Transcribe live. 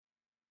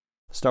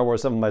Star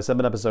Wars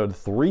 7x7 episode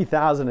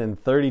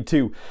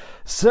 3032.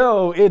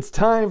 So it's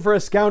time for a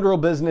Scoundrel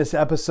Business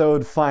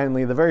episode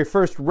finally. The very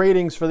first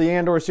ratings for the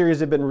Andor series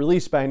have been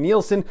released by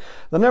Nielsen.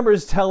 The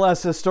numbers tell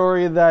us a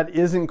story that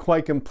isn't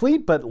quite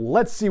complete, but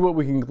let's see what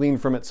we can glean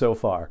from it so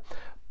far.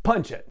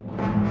 Punch it.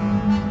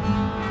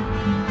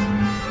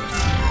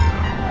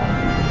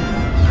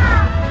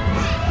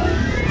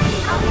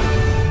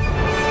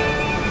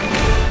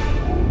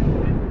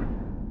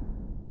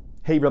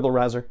 Hey Rebel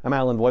Rouser, I'm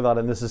Alan Voivod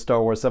and this is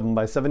Star Wars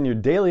 7x7, your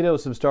daily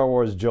dose of Star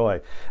Wars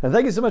joy. And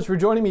thank you so much for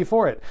joining me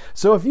for it.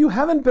 So if you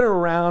haven't been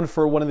around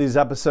for one of these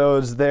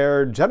episodes,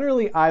 they're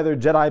generally either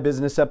Jedi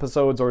Business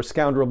episodes or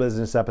Scoundrel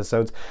Business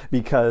episodes,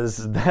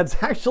 because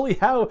that's actually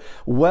how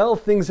well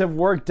things have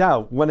worked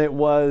out. When it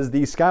was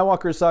the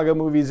Skywalker Saga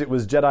movies, it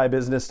was Jedi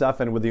Business stuff,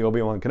 and with the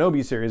Obi-Wan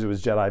Kenobi series, it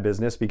was Jedi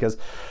Business, because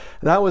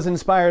that was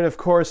inspired, of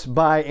course,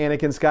 by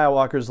Anakin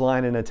Skywalker's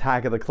line in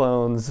Attack of the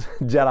Clones,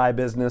 Jedi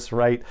Business,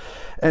 right?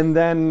 And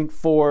then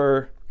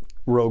for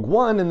Rogue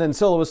One and then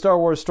Solo: A Star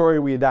Wars Story,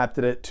 we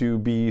adapted it to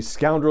be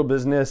Scoundrel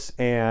Business,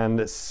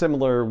 and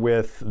similar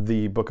with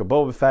the Book of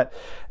Boba Fett.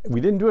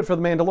 We didn't do it for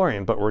The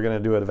Mandalorian, but we're going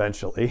to do it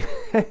eventually.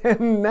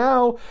 And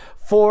now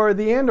for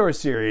the Andor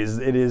series,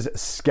 it is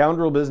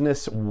Scoundrel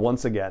Business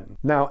once again.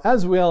 Now,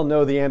 as we all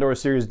know, the Andor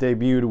series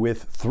debuted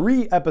with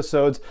 3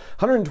 episodes,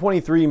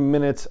 123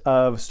 minutes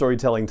of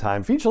storytelling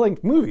time,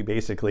 feature-length movie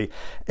basically,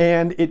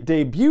 and it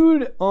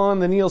debuted on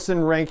the Nielsen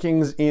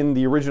rankings in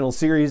the original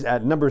series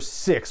at number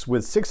 6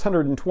 with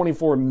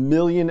 624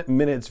 million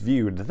minutes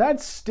viewed.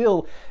 That's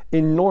still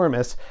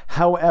enormous.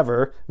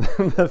 However,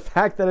 the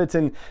fact that it's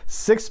in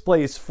 6th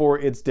place for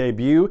its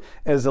debut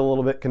is a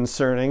little bit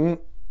concerning,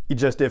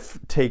 just if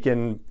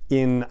taken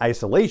in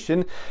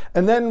isolation.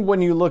 And then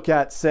when you look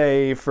at,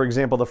 say, for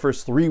example, the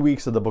first 3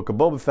 weeks of the Book of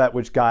Boba Fett,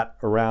 which got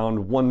around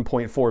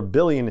 1.4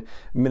 billion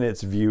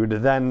minutes viewed,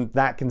 then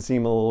that can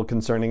seem a little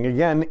concerning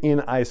again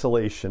in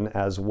isolation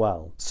as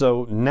well.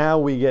 So now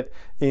we get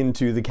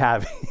into the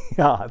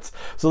caveats.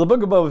 So the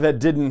Book of Boba Fett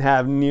didn't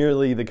have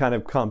nearly the kind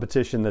of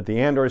competition that the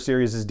Andor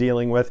series is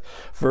dealing with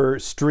for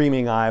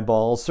streaming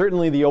eyeballs.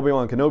 Certainly the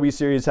Obi-Wan Kenobi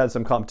series had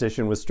some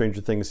competition with Stranger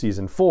Things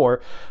Season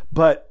 4,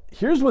 but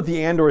here's what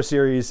the Andor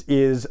series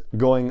is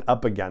going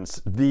up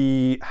against.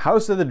 The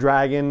House of the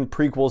Dragon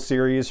prequel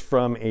series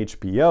from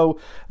HBO,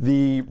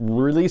 the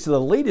release of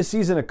the latest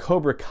season of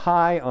Cobra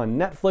Kai on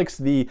Netflix,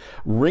 the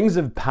Rings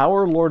of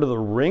Power Lord of the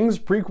Rings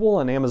prequel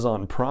on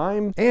Amazon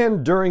Prime,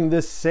 and during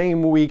this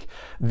same week,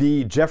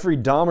 the Jeffrey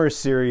Dahmer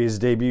series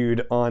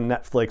debuted on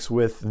Netflix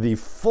with the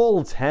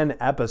full 10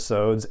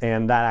 episodes,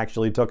 and that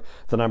actually took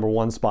the number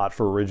 1 spot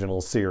for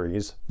original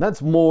series.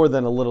 That's more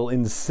than a little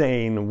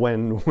insane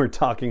when we're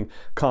talking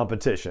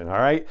competition, all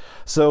right?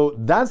 So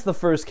that's the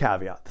first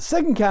caveat. The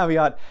second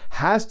caveat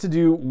has to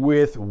do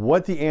with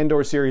what the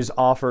Andor series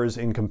offers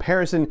in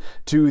comparison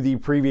to the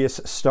previous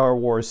Star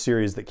Wars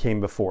series that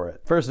came before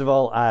it. First of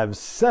all, I've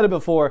said it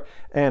before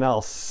and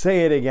I'll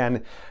say it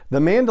again. The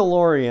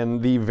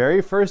Mandalorian, the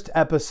very first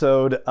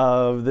episode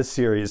of the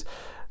series,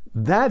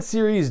 that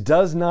series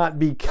does not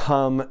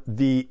become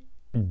the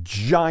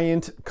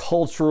giant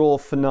cultural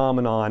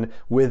phenomenon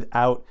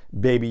without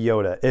Baby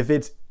Yoda. If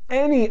it's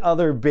any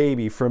other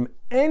baby from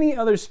any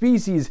other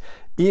species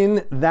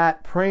in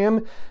that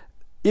pram,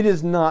 it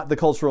is not the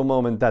cultural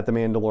moment that The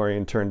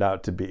Mandalorian turned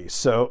out to be.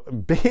 So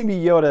Baby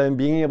Yoda and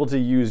being able to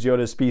use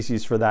Yoda's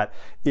species for that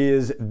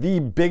is the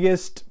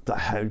biggest,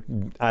 I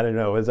don't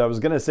know, as I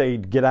was going to say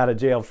get out of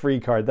jail free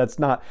card. That's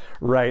not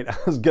right. I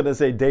was going to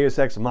say Deus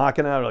Ex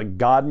Machina, or like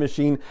God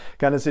Machine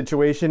kind of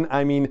situation.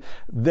 I mean,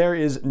 there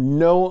is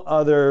no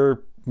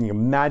other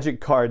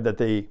magic card that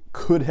they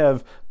could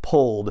have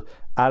pulled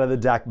out of the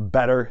deck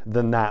better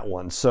than that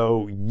one.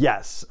 So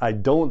yes, I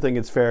don't think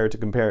it's fair to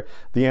compare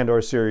the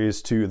Andor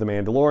series to The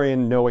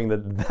Mandalorian, knowing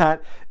that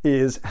that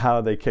is how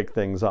they kick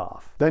things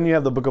off. Then you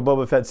have the Book of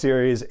Boba Fett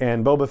series,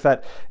 and Boba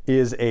Fett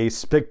is a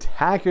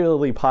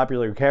spectacularly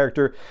popular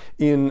character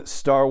in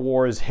Star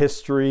Wars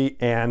history,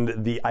 and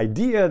the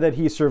idea that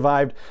he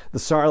survived the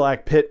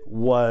Sarlacc pit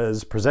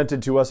was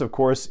presented to us, of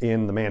course,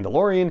 in The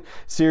Mandalorian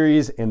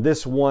series, and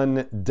this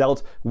one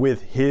dealt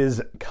with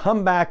his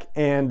comeback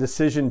and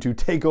decision to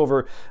take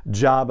over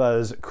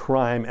Jabba's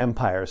crime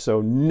empire. So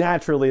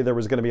naturally there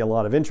was going to be a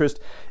lot of interest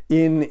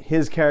in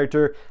his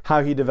character,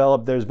 how he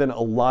developed. There's been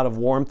a lot of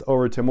warmth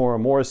over Temuera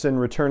Morrison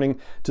returning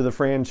to the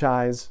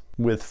franchise.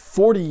 With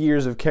 40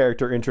 years of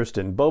character interest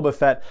in Boba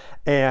Fett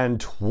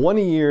and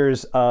 20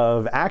 years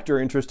of actor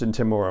interest in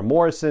Temuera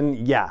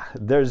Morrison, yeah,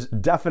 there's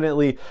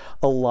definitely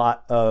a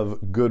lot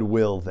of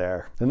goodwill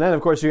there. And then,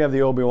 of course, you have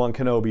the Obi-Wan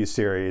Kenobi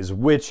series,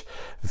 which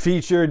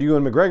featured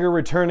Ewan McGregor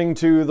returning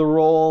to the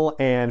role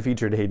and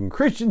featured Hayden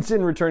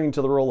Christensen returning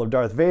to the role of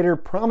Darth Vader,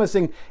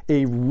 promising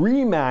a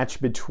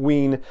rematch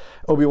between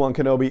Obi-Wan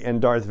Kenobi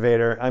and Darth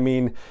Vader. I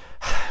mean,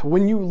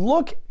 when you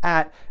look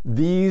at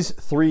these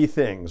 3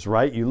 things,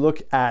 right? You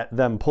look at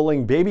them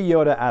pulling Baby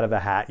Yoda out of a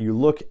hat, you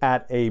look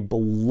at a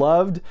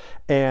beloved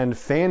and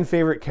fan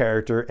favorite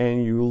character,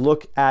 and you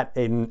look at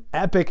an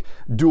epic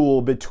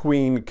duel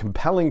between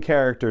compelling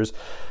characters.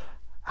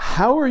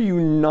 how are you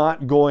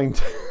not going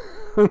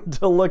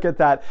to look at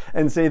that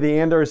and say the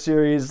Andor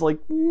series like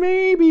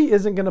maybe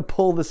isn't going to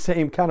pull the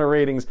same kind of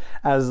ratings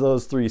as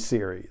those 3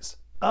 series?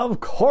 Of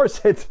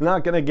course it's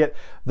not going to get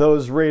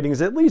those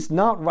ratings, at least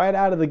not right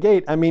out of the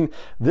gate. I mean,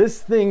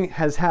 this thing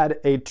has had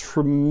a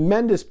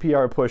tremendous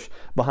PR push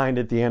behind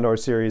it, the Andor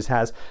series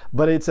has,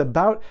 but it's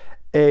about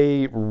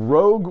a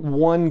Rogue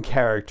One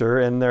character,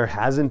 and there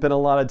hasn't been a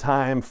lot of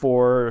time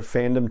for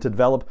fandom to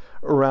develop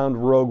around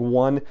Rogue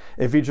One.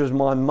 It features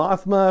Mon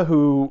Mothma,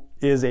 who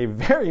is a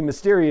very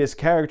mysterious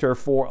character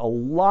for a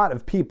lot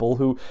of people,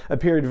 who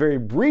appeared very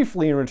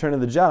briefly in Return of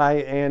the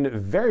Jedi and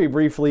very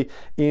briefly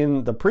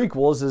in the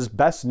prequels, is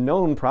best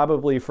known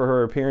probably for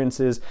her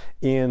appearances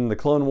in the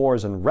Clone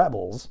Wars and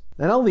Rebels.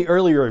 And all the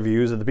early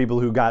reviews of the people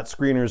who got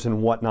screeners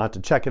and whatnot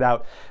to check it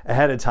out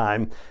ahead of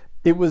time,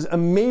 it was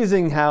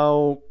amazing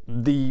how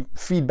the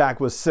feedback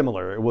was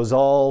similar. It was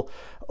all,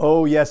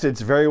 oh yes,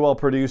 it's very well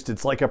produced,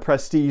 it's like a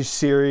prestige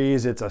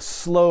series, it's a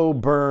slow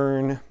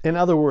burn. In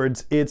other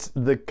words, it's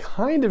the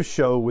kind of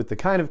show with the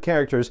kind of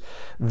characters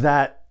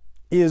that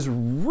is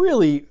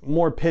really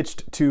more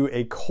pitched to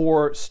a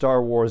core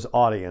Star Wars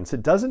audience.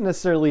 It doesn't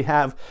necessarily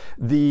have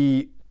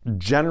the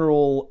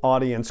general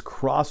audience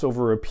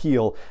crossover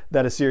appeal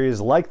that a series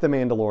like The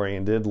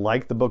Mandalorian did,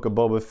 like the Book of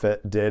Boba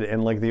Fett did,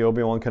 and like the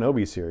Obi-Wan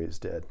Kenobi series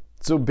did.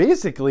 So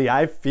basically,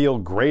 I feel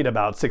great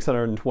about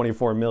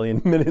 624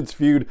 million minutes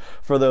viewed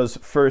for those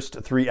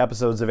first 3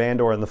 episodes of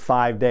Andor in the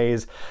 5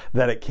 days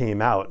that it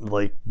came out.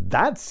 Like,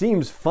 that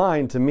seems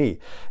fine to me.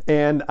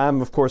 And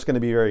I'm, of course, going to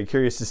be very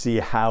curious to see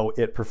how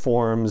it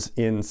performs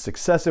in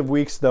successive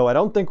weeks, though I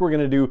don't think we're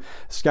going to do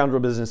Scoundrel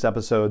Business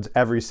episodes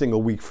every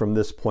single week from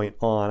this point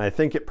on. I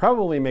think it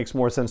probably makes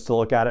more sense to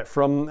look at it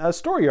from a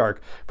story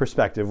arc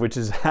perspective, which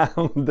is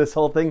how this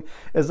whole thing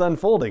is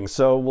unfolding.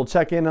 So we'll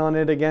check in on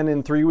it again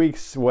in 3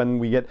 weeks when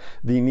we get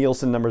the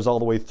Nielsen numbers all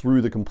the way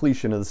through the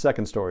completion of the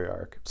second story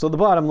arc. So the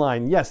bottom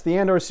line, yes, the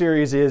Andor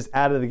series is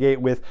out of the gate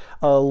with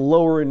a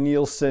lower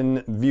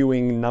Nielsen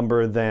viewing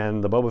number than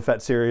the Boba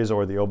Fett series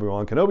or the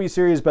Obi-Wan Kenobi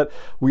series, but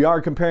we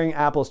are comparing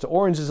apples to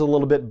oranges a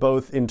little bit,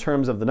 both in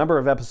terms of the number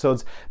of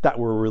episodes that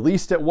were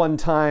released at one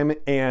time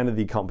and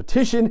the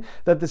competition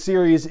that the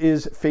series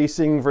is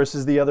facing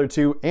versus the other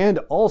 2, and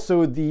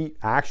also the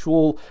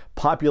actual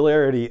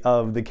popularity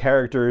of the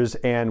characters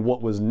and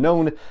what was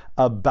known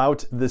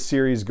about the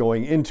series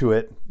going into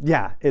it.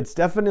 Yeah, it's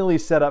definitely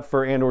set up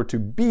for Andor to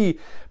be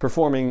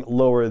performing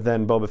lower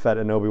than Boba Fett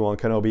and Obi-Wan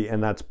Kenobi,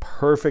 and that's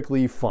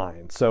perfectly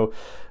fine. So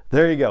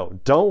there you go.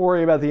 Don't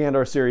worry about the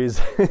Andor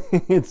series.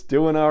 It's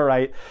doing all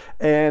right.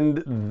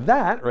 And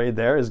that right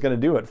there is going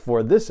to do it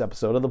for this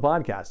episode of the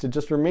podcast. It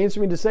just remains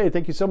for me to say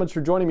thank you so much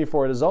for joining me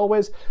for it as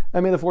always,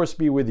 and may the Force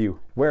be with you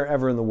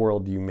wherever in the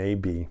world you may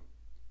be.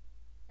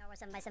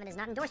 7x7 is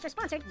not endorsed or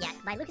sponsored yet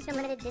by Lucasfilm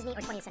Limited, Disney, or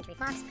 20th Century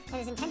Fox,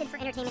 and is intended for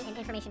entertainment and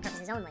information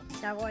purposes only.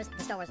 Star Wars,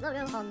 the Star Wars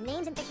logo, all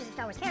names and pictures of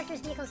Star Wars characters,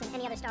 vehicles, and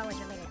any other Star Wars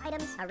related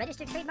items are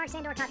registered trademarks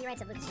and/or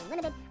copyrights of Lucasfilm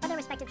Limited, or their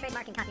respective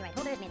trademark and copyright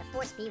holders. May the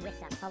Force be with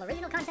them. All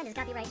original content is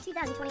copyright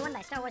 2021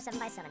 by Star Wars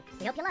 7x7.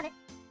 We hope you love it.